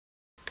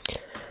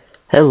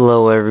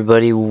Hello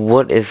everybody,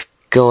 what is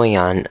going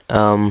on?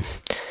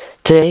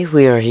 Today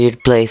we are here to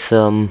play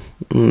some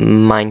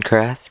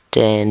Minecraft,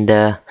 and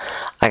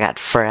I got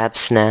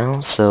FRAPS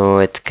now, so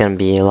it's gonna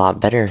be a lot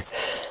better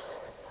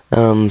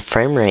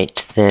frame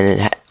rate than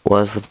it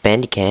was with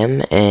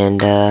Bandicam,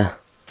 and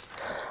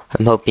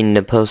I'm hoping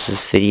to post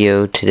this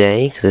video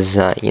today, because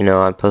you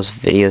know, I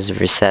post videos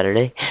every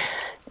Saturday,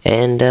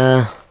 and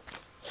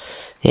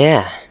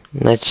yeah,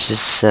 let's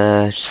just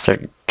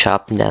start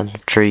chopping down the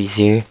trees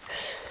here.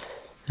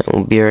 And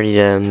we'll be ready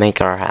to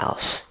make our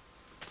house.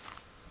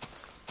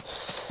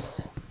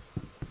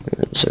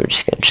 So we're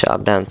just gonna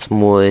chop down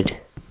some wood,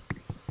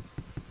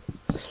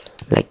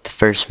 like the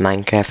first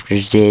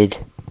Minecrafters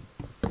did,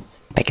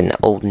 back in the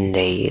olden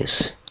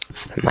days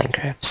of the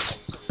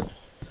Minecrafts.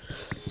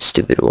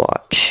 Stupid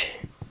watch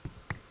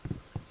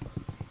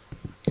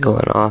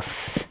going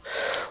off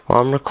while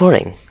I'm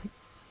recording.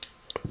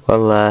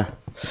 Well,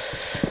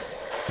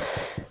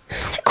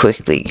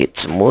 quickly get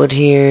some wood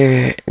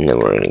here, and then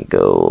we're gonna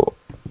go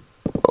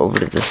over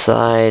to the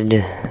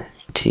side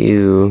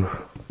to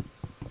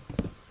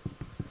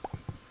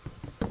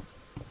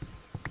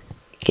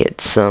get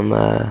some,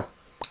 or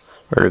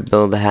to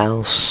build a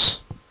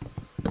house.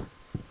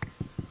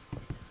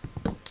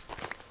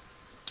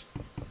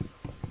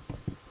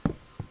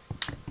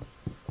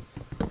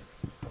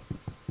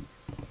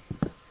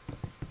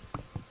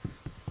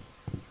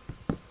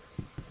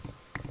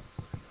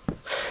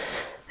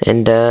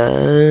 And,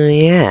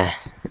 yeah.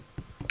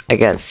 I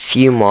got a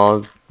few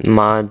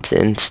mods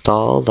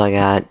installed. I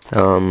got,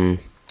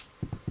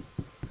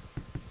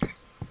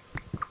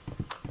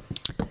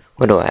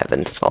 what do I have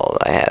installed?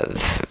 I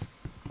have,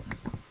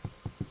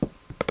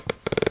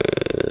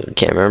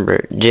 can't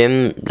remember.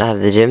 I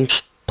have the Gym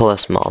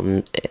Plus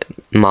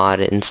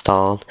mod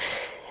installed,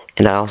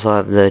 and I also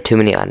have the Too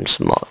Many Items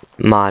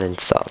mod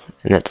installed,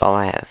 and that's all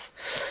I have.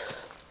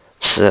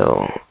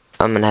 So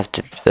I'm gonna have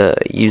to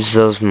use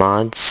those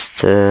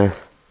mods to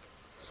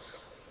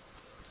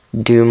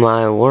do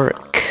my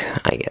work,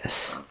 I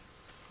guess.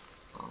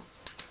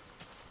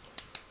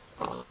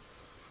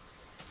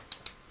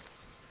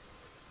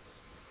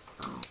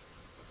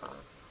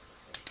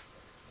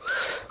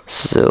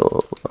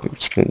 So I'm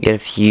just gonna get a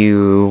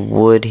few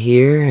wood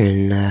here,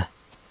 and I'm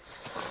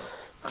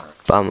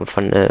gonna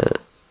find the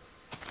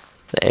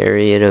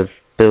area to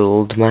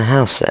build my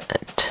house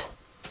at.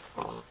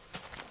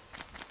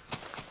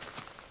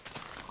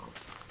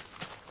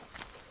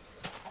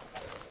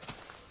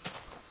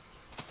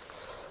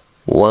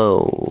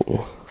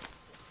 Whoa,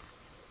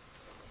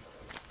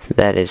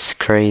 that is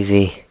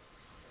crazy.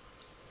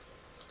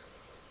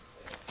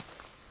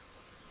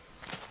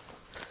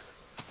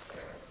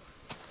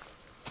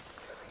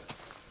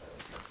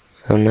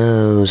 Oh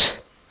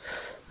noes.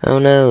 Oh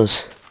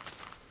noes.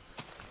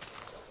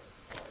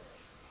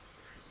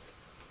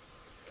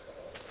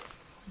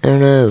 Oh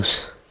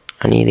noes.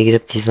 I need to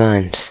get up these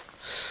vines.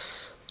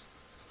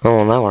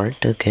 Oh, that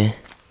worked. Okay.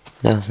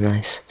 That was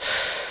nice.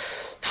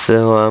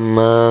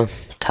 So,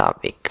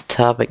 topic.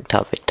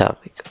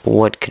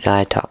 What could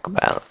I talk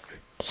about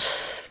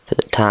for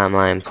the time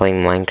I am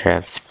playing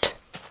Minecraft?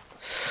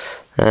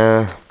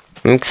 I'm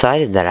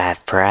excited that I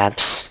have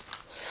FRAPS.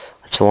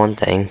 That's one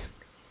thing.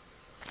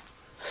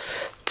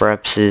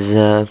 FRAPS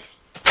is,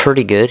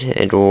 pretty good.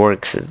 It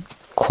works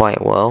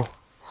quite well.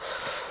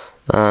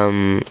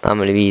 I'm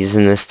gonna be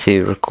using this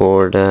to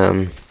record,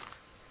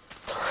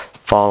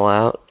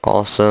 Fallout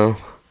also.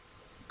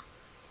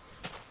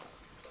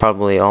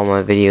 Probably all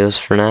my videos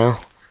for now.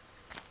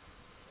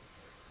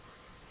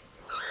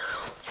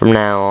 From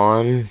now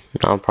on,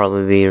 I'll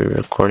probably be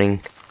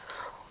recording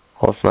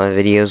all of my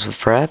videos with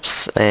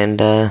FRAPS, and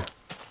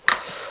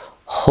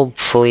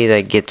hopefully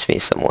that gets me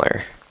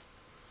somewhere.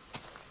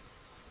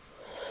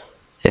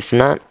 If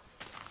not,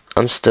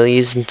 I'm still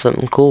using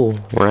something cool,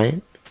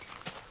 right?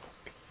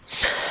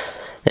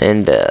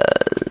 And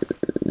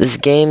this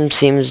game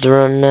seems to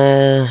run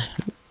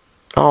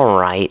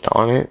alright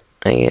on it,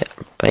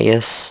 I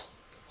guess.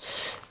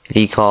 If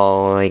you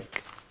call,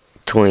 like,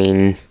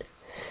 between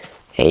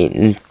 8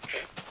 and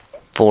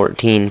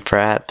 14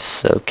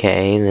 FRAPS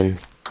okay, then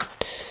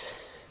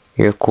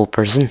you're a cool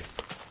person.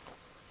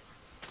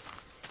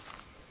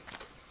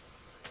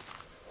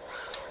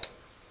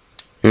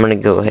 I'm gonna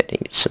go ahead and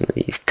get some of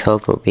these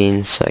cocoa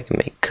beans so I can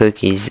make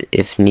cookies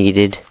if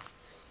needed.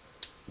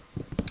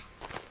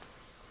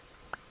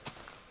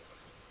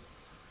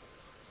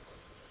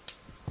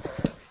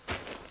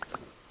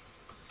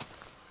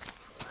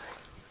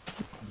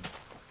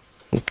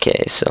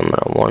 Okay, so I'm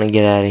gonna want to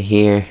get out of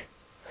here.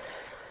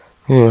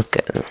 Look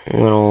at a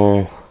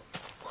little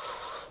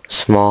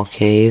small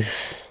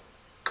cave.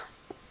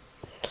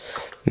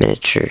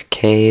 Miniature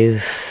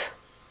cave.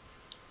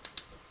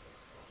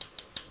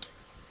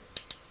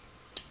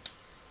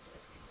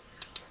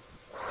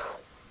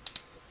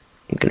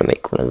 I'm gonna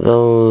make one of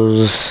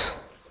those.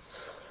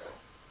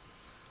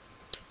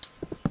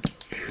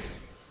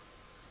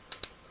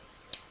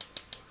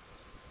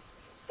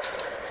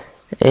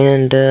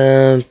 And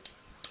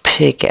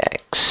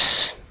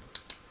pickaxe.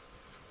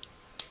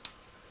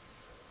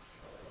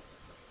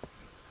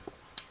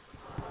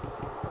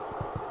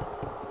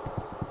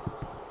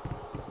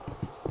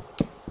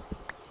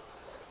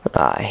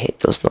 I hate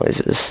those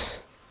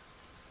noises.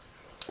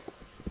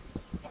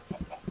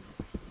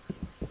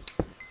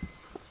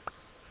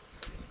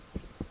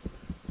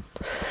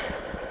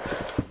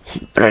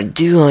 But I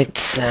do like the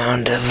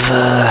sound of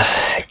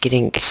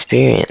getting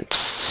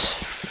experience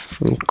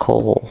from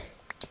coal.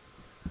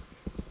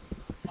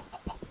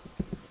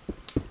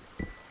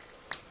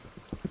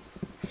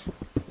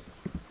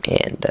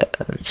 And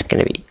it's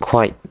gonna be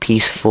quite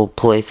peaceful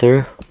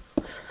playthrough,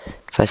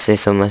 if I say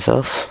so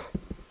myself.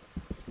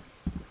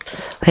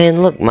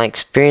 And look, my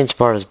experience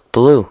bar is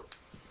blue.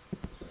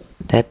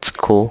 That's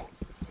cool.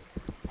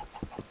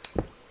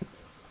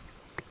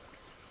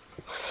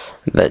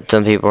 But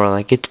some people are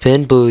like, it's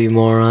been blue, you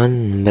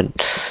moron. But,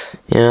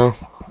 you know,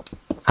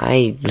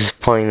 I was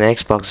playing the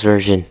Xbox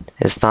version.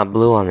 It's not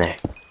blue on there.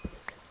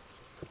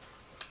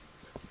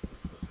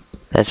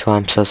 That's why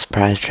I'm so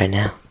surprised right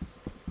now.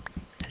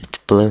 It's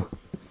blue.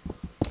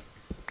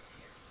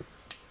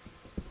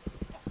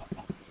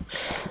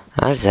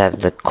 I just have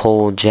the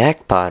coal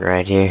jackpot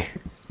right here.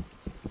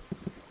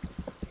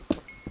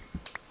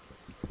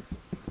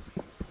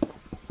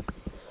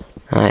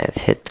 I have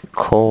hit the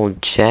coal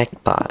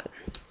jackpot.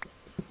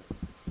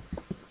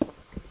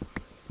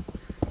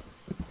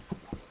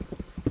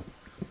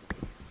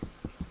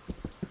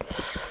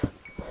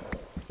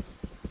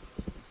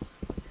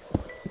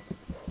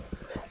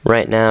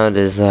 Right now it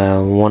is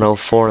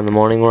 1:04 in the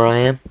morning where I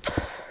am,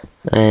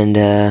 and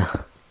I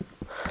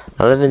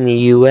live in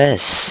the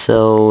US,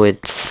 so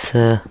it's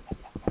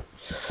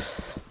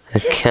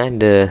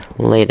kinda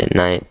late at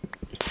night.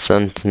 The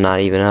sun's not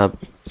even up.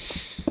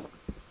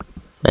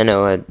 I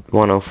know at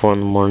 1:04 in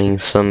the morning, in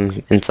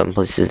some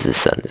places the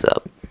sun is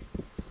up,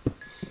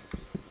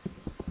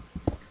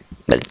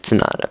 but it's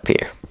not up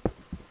here.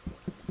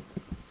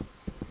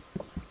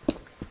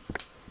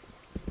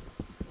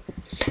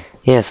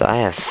 Yes, I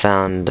have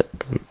found a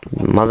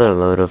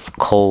motherload of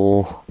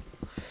coal.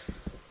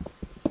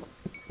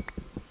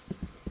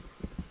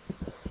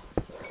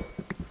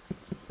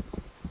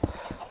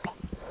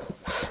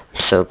 I'm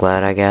so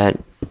glad I got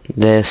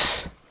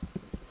this,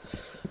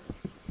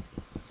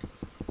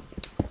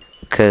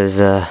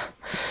 because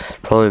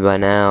probably by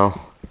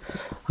now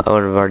I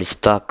would have already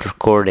stopped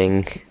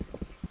recording,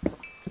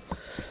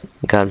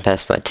 gotten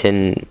past my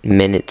 10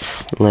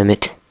 minutes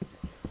limit.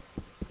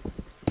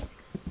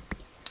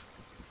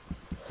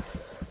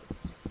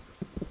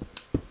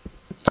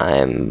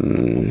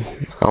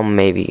 I'll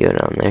maybe go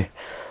down there,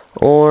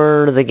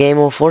 or the game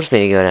will force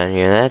me to go down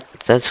here.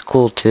 That's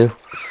cool too.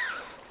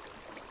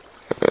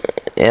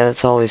 Yeah,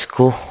 that's always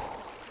cool.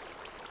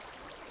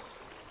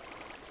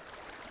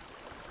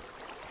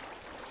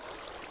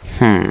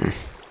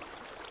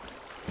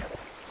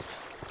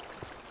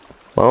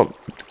 Well,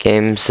 the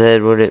game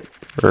said what it,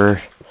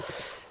 or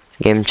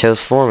the game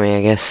chose for me,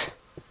 I guess.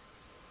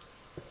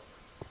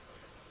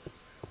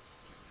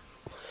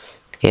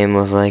 The game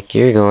was like,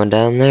 you're going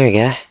down there,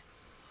 guy.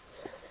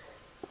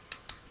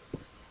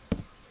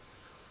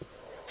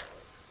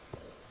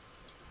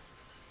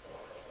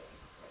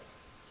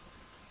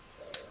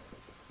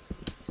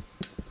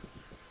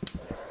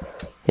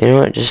 You know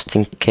what, just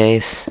in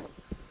case,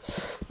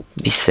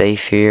 be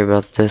safe here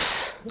about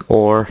this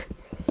ore,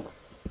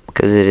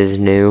 because it is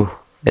new.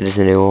 It is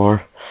a new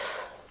ore.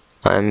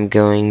 I'm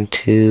going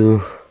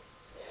to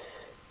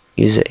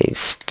use a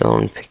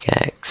stone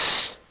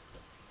pickaxe.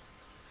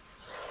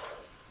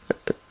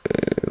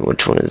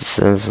 Which one is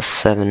this?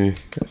 7?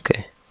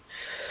 Okay.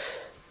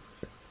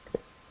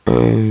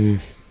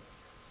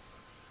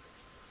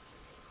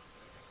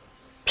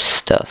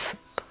 Stuff.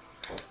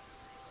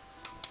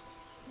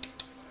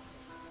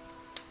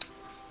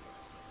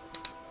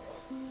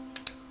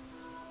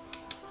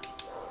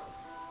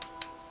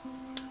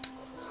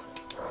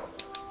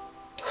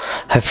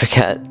 I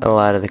forgot a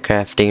lot of the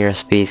crafting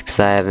recipes because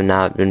I have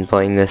not been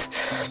playing this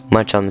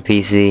much on the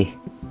PC.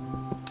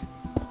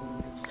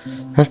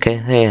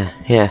 Okay,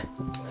 yeah.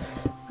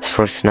 This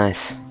works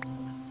nice.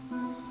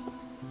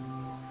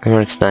 It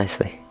works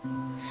nicely.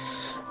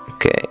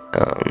 Okay,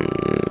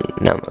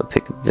 now I'm gonna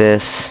pick up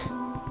this.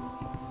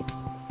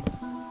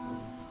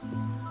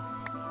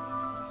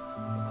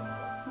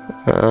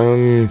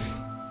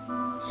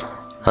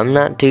 I'm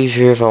not too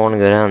sure if I want to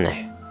go down there.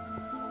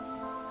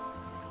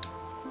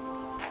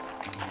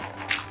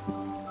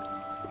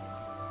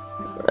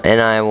 And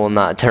I will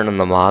not turn on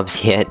the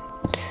mobs yet,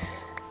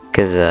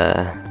 because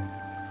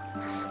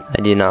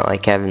I do not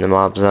like having the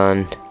mobs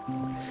on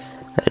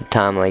at a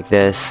time like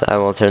this. I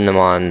will turn them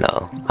on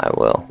though, I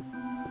will.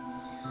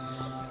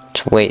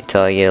 Just wait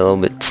till I get a little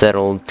bit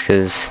settled,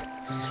 because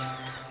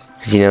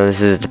you know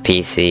this is the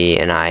PC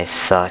and I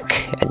suck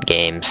at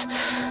games.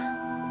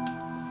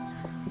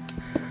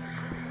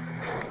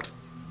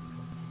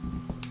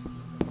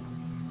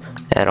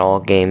 At all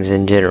games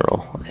in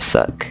general, I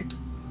suck.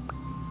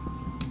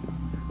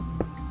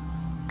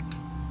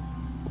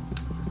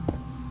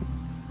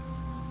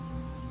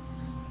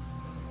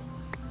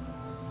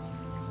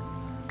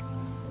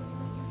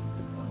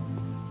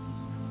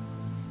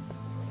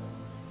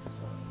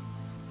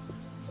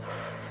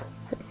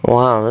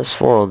 Wow, this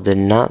world did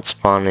not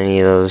spawn any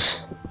of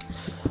those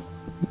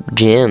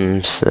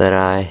gems that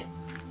I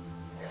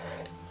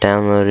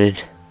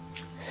downloaded.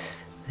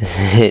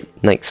 It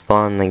like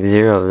spawned like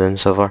 0 of them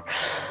so far.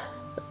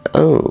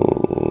 Oh,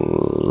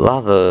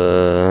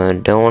 lava.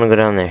 Don't want to go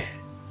down there.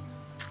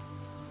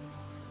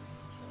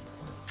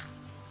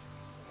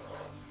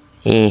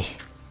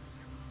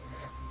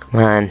 Come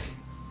on.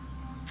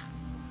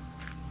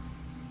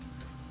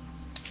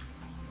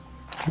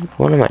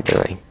 What am I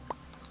doing?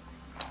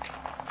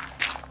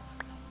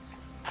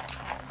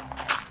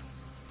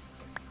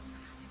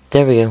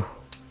 There we go.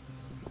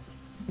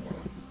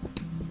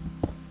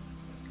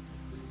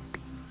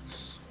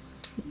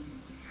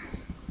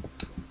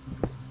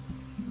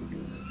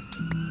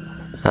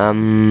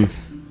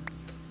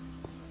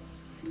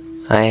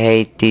 I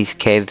hate these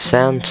cave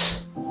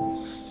sounds.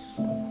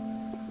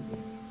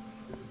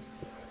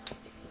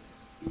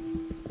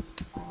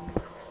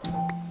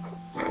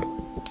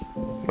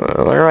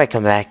 When do I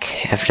come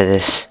back after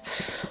this?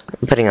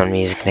 I'm putting on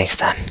music next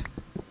time.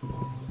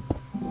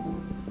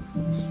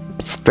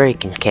 It's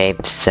breaking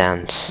cave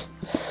sounds.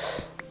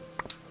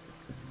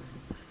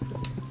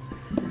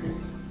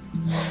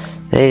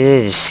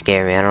 They just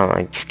scare me. I don't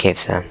like these cave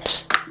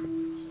sounds.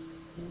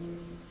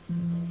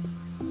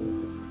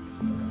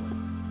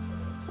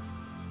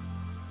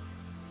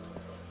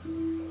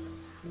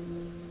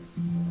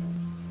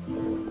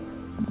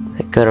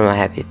 I go to my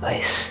happy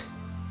place.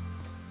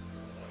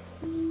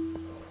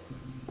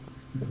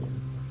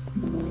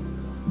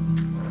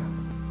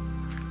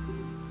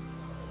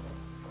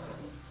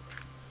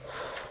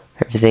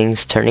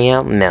 Everything's turning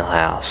out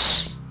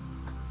Millhouse.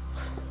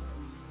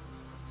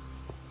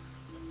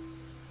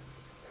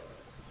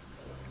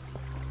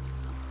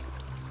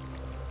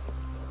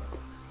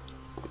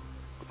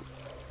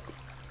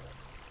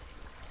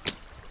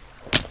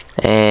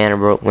 And I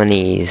broke my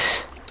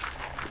knees.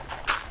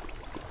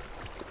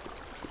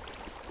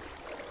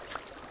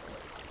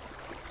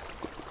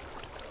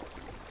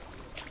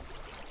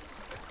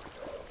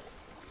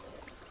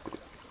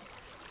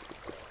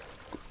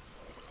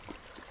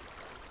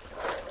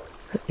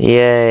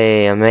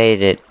 Yay, I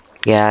made it,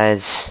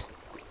 guys.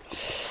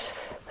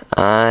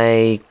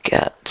 I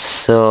got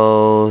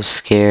so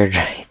scared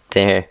right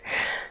there.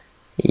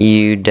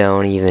 You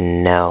don't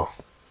even know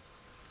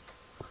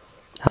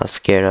how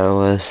scared I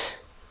was.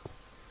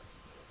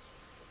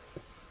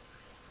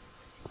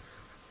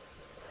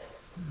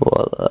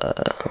 Well,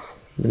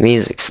 the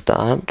music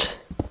stopped.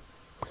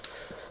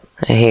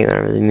 I hate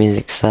whenever the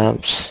music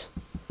stops.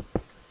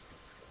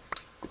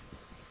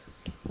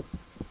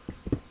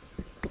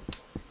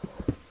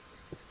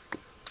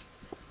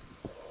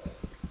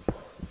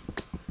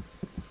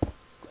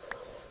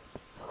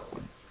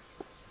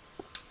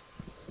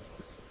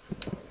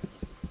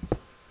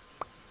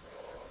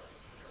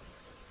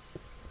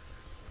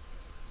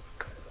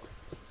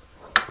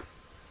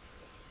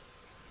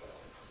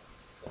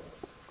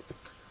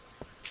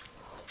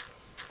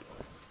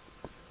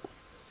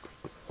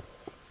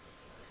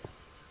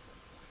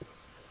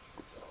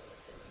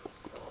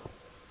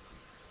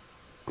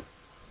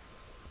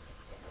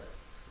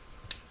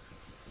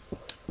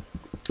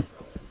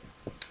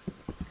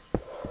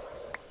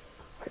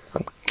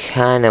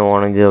 Kinda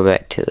wanna go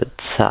back to the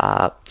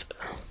top.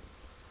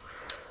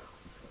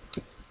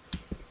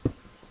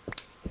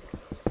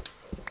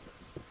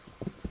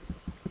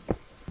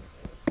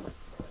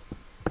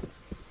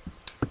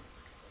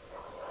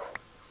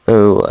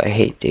 Oh, I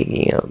hate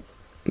digging up.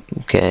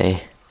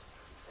 Okay.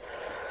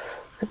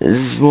 This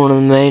is one of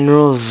the main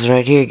rules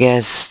right here,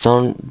 guys.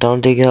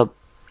 Don't dig up.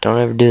 Don't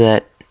ever do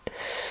that.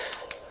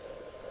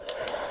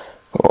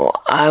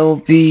 Well, I will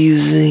be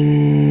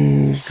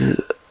using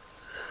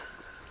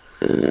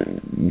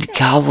the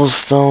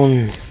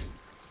cobblestone.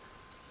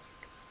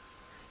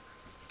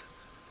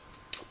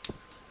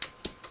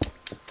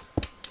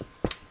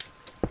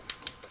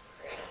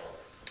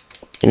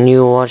 And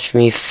you watch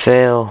me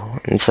fail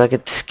and suck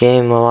at this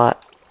game a lot.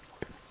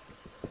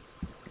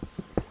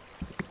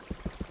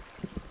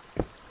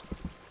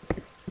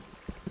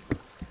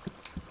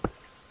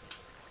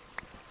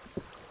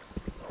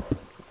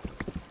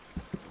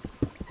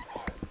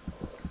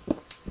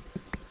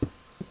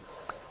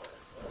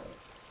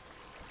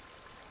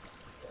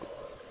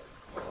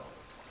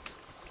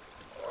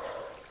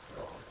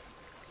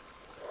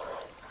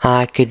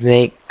 I could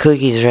make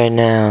cookies right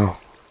now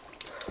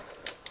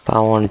if I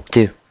wanted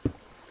to.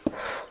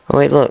 Oh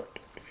wait, look.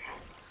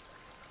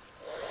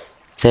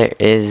 There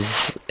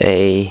is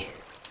a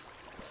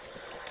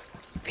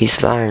piece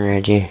of iron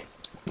right here.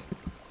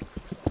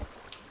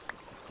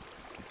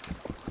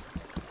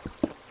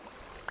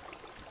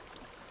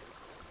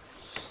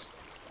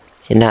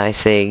 And I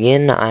say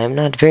again, I am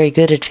not very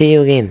good at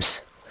video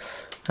games.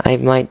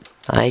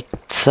 I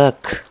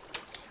suck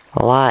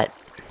a lot.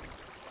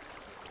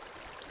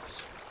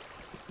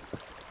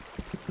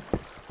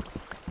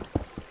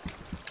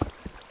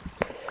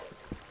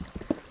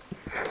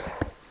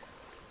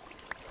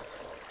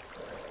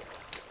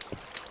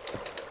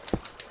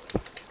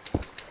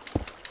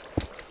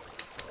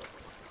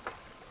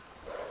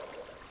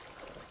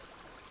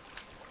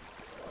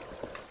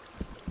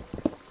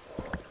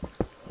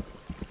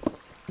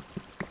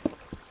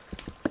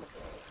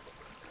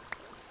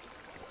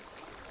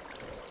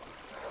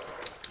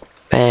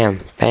 Bam,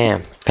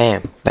 bam,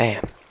 bam,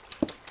 bam.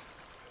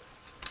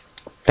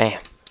 Bam.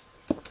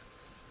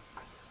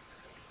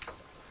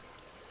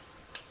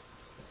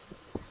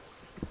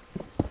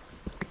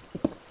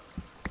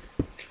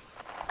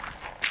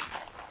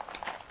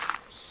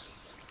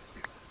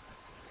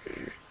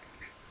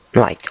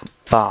 Like a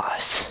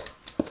boss.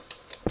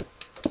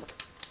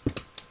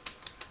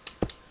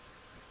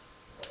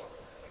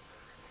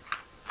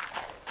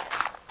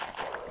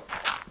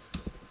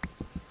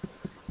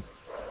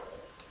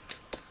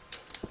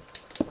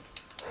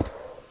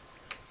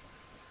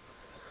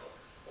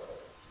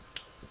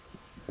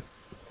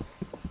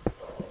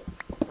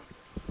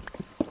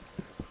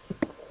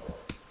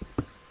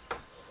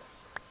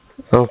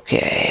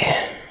 Okay.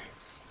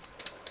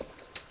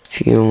 A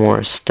few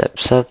more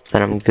steps up,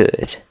 then I'm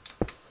good.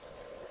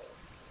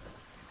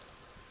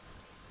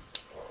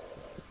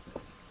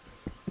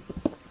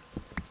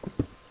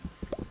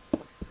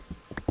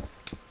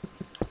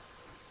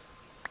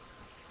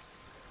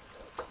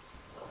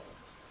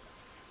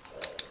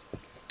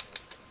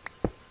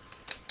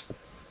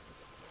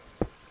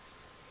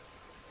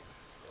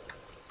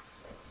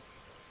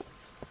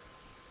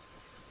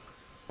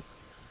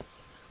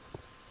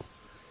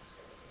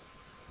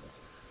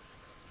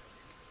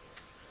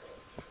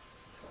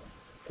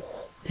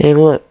 Hey,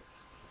 look.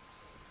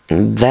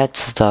 That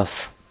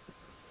stuff.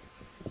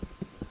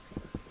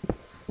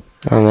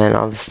 Oh man,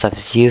 all this stuff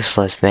is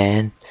useless,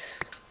 man.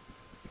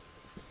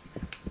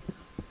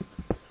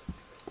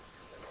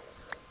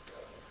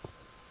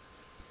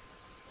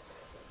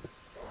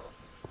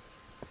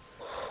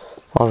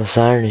 All this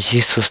iron is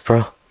useless,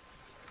 bro.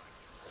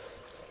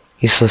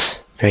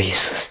 Useless. Very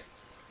useless.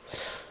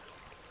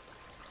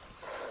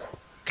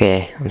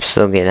 Okay, I'm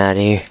still getting out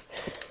of here.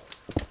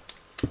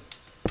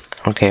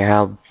 I don't care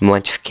how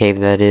much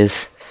cave that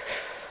is.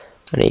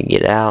 I need to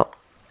get out.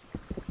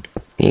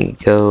 I need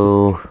to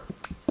go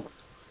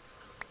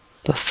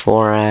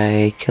before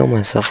I kill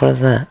myself. What is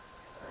that?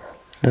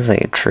 Looks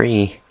like a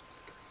tree.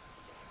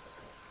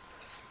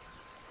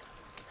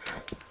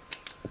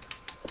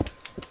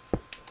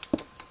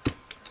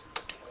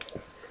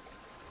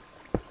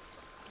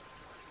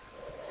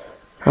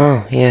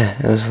 Oh, yeah,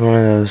 it was one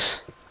of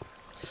those.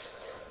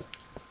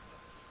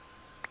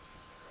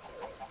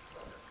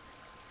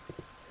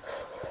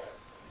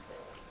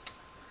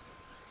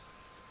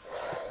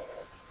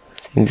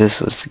 I think this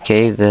was the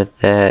cave that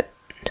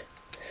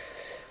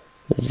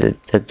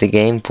the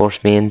game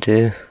forced me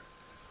into.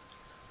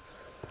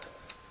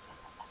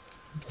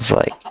 It's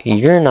like,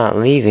 you're not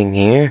leaving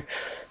here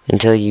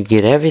until you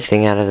get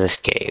everything out of this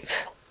cave.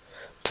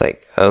 It's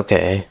like,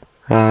 okay,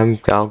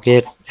 I'll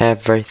get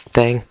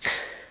everything.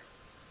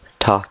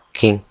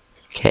 Talking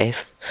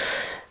cave.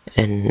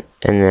 And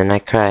then I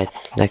cried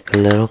like a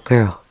little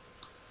girl.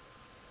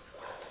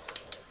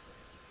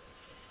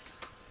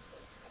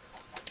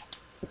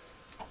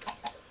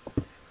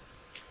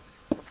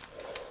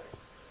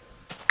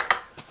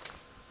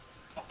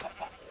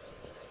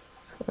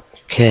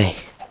 Okay.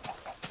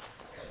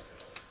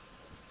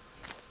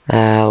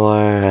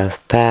 Hour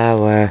of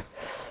power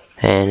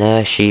and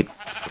a sheep.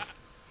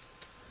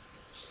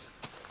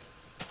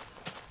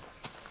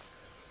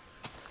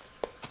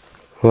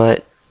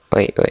 What?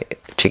 Wait,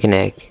 chicken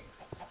egg.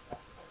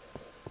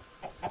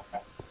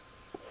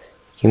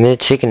 Give me the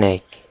chicken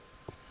egg.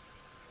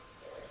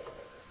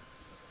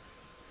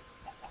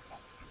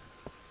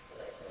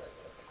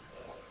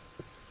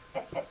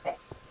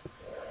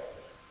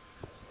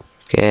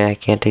 Okay, I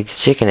can't take the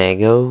chicken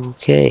egg.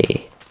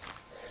 Okay.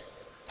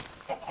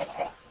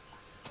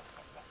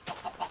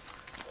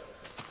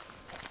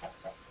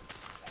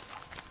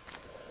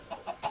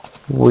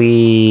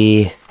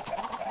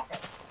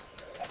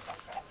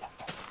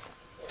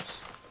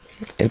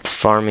 It's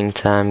farming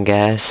time,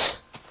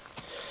 guys.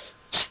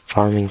 It's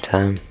farming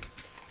time.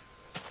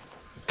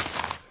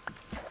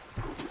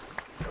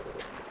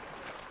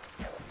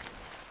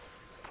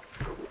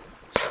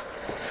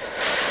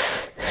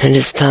 And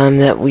it's time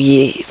that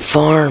we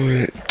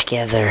farm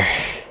together.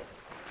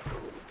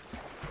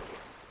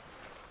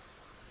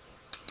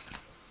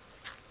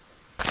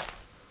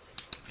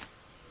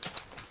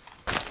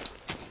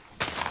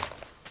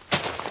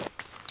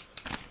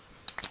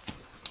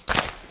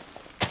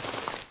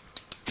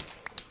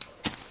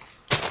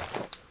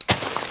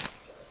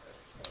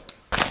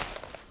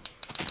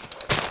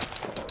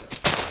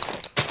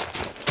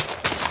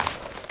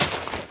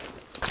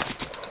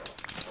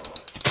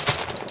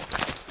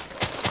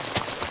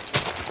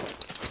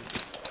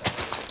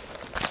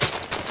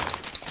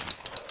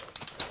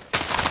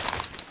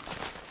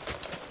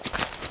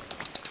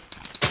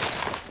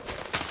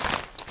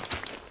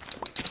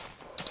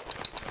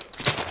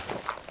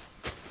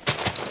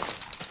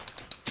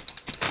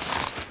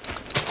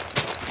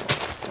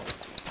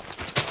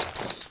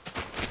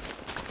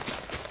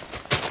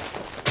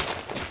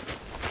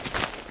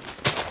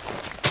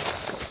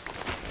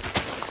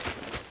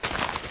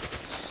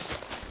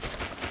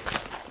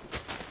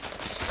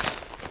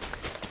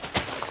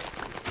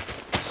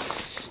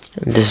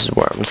 This is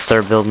where I'm gonna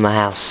start building my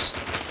house.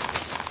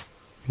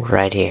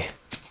 Right here.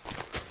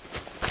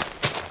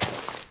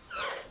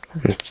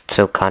 I'm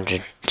so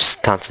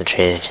just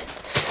concentrated.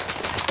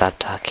 I stopped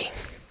talking.